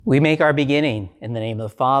We make our beginning in the name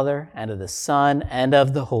of the Father, and of the Son, and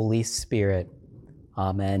of the Holy Spirit.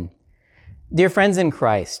 Amen. Dear friends in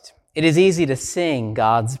Christ, it is easy to sing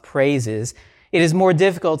God's praises. It is more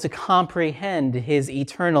difficult to comprehend His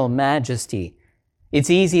eternal majesty. It's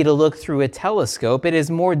easy to look through a telescope. It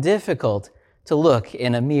is more difficult to look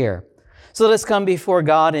in a mirror. So let us come before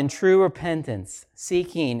God in true repentance,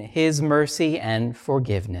 seeking His mercy and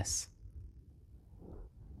forgiveness.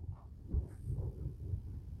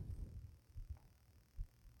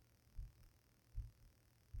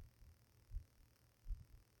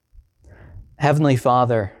 Heavenly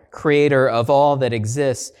Father, Creator of all that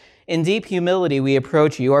exists, in deep humility we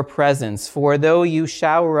approach your presence, for though you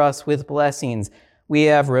shower us with blessings, we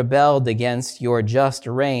have rebelled against your just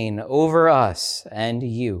reign over us and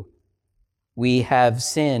you. We have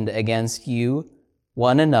sinned against you,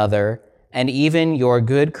 one another, and even your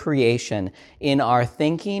good creation in our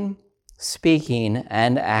thinking, speaking,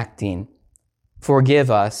 and acting.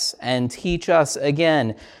 Forgive us and teach us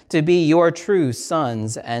again to be your true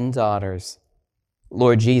sons and daughters.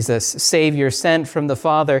 Lord Jesus, Savior sent from the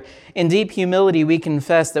Father, in deep humility we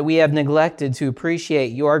confess that we have neglected to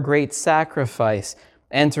appreciate your great sacrifice,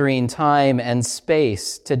 entering time and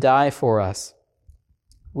space to die for us.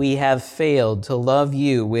 We have failed to love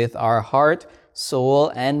you with our heart, soul,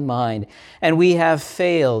 and mind, and we have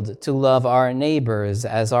failed to love our neighbors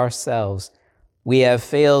as ourselves. We have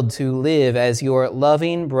failed to live as your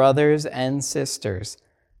loving brothers and sisters.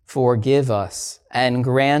 Forgive us and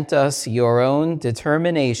grant us your own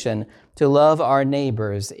determination to love our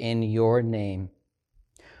neighbors in your name.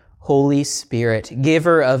 Holy Spirit,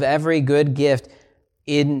 giver of every good gift,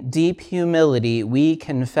 in deep humility we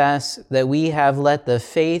confess that we have let the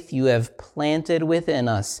faith you have planted within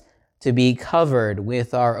us to be covered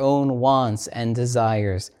with our own wants and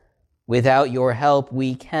desires. Without your help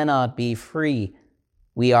we cannot be free.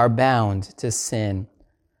 We are bound to sin.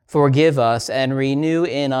 Forgive us and renew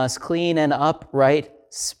in us clean and upright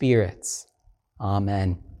spirits.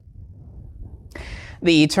 Amen.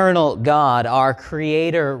 The eternal God, our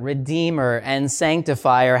Creator, Redeemer, and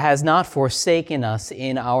Sanctifier, has not forsaken us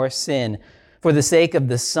in our sin. For the sake of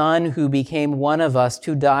the Son who became one of us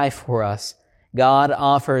to die for us, God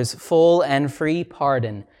offers full and free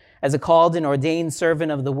pardon. As a called and ordained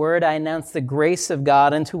servant of the Word, I announce the grace of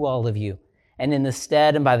God unto all of you. And in the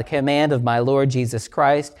stead and by the command of my Lord Jesus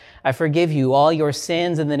Christ, I forgive you all your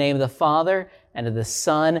sins in the name of the Father, and of the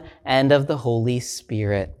Son, and of the Holy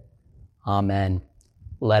Spirit. Amen.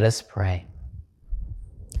 Let us pray.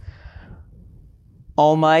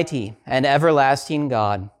 Almighty and everlasting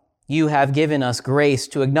God, you have given us grace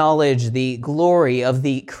to acknowledge the glory of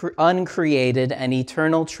the uncreated and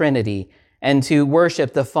eternal Trinity, and to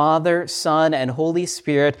worship the Father, Son, and Holy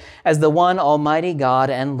Spirit as the one Almighty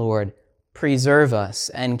God and Lord. Preserve us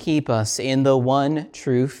and keep us in the one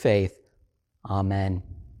true faith. Amen.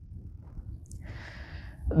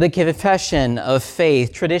 The confession of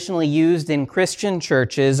faith traditionally used in Christian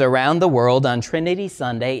churches around the world on Trinity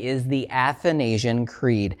Sunday is the Athanasian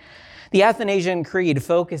Creed. The Athanasian Creed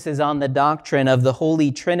focuses on the doctrine of the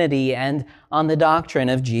Holy Trinity and on the doctrine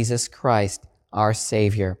of Jesus Christ, our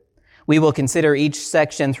Savior. We will consider each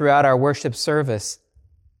section throughout our worship service.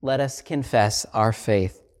 Let us confess our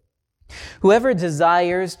faith. Whoever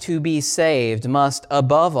desires to be saved must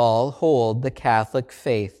above all hold the Catholic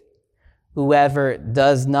faith. Whoever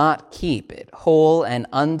does not keep it whole and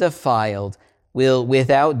undefiled will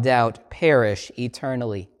without doubt perish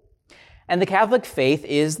eternally. And the Catholic faith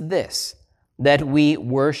is this, that we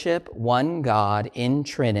worship one God in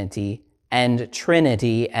Trinity and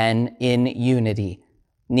Trinity and in unity,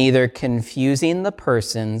 neither confusing the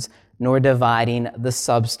persons nor dividing the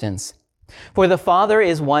substance. For the Father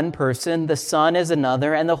is one person, the Son is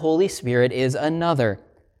another, and the Holy Spirit is another.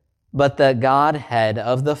 But the Godhead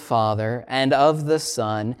of the Father and of the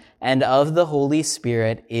Son and of the Holy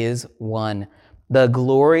Spirit is one, the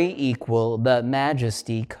glory equal, the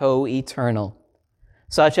majesty co-eternal.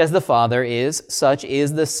 Such as the Father is, such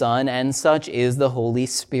is the Son, and such is the Holy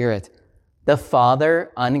Spirit. The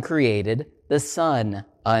Father uncreated, the Son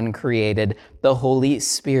uncreated, the Holy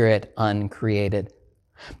Spirit uncreated.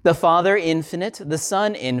 The Father infinite, the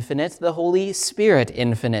Son infinite, the Holy Spirit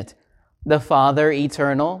infinite. The Father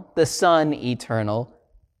eternal, the Son eternal,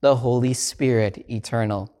 the Holy Spirit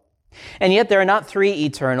eternal. And yet there are not three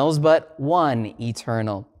eternals, but one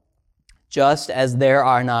eternal. Just as there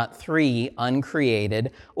are not three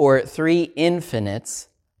uncreated or three infinites,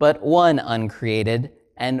 but one uncreated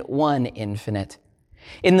and one infinite.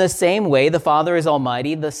 In the same way, the Father is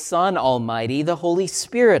almighty, the Son almighty, the Holy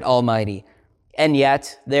Spirit almighty. And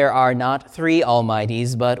yet there are not three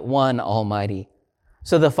almighties, but one almighty.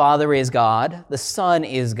 So the Father is God, the Son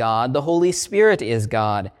is God, the Holy Spirit is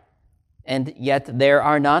God, and yet there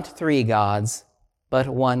are not three gods, but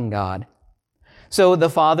one God. So the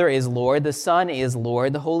Father is Lord, the Son is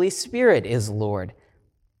Lord, the Holy Spirit is Lord,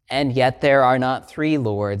 and yet there are not three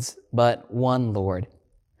Lords, but one Lord.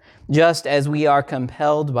 Just as we are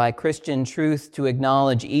compelled by Christian truth to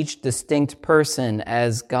acknowledge each distinct person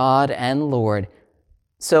as God and Lord,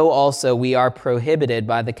 so also we are prohibited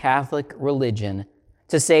by the Catholic religion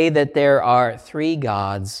to say that there are three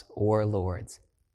gods or lords.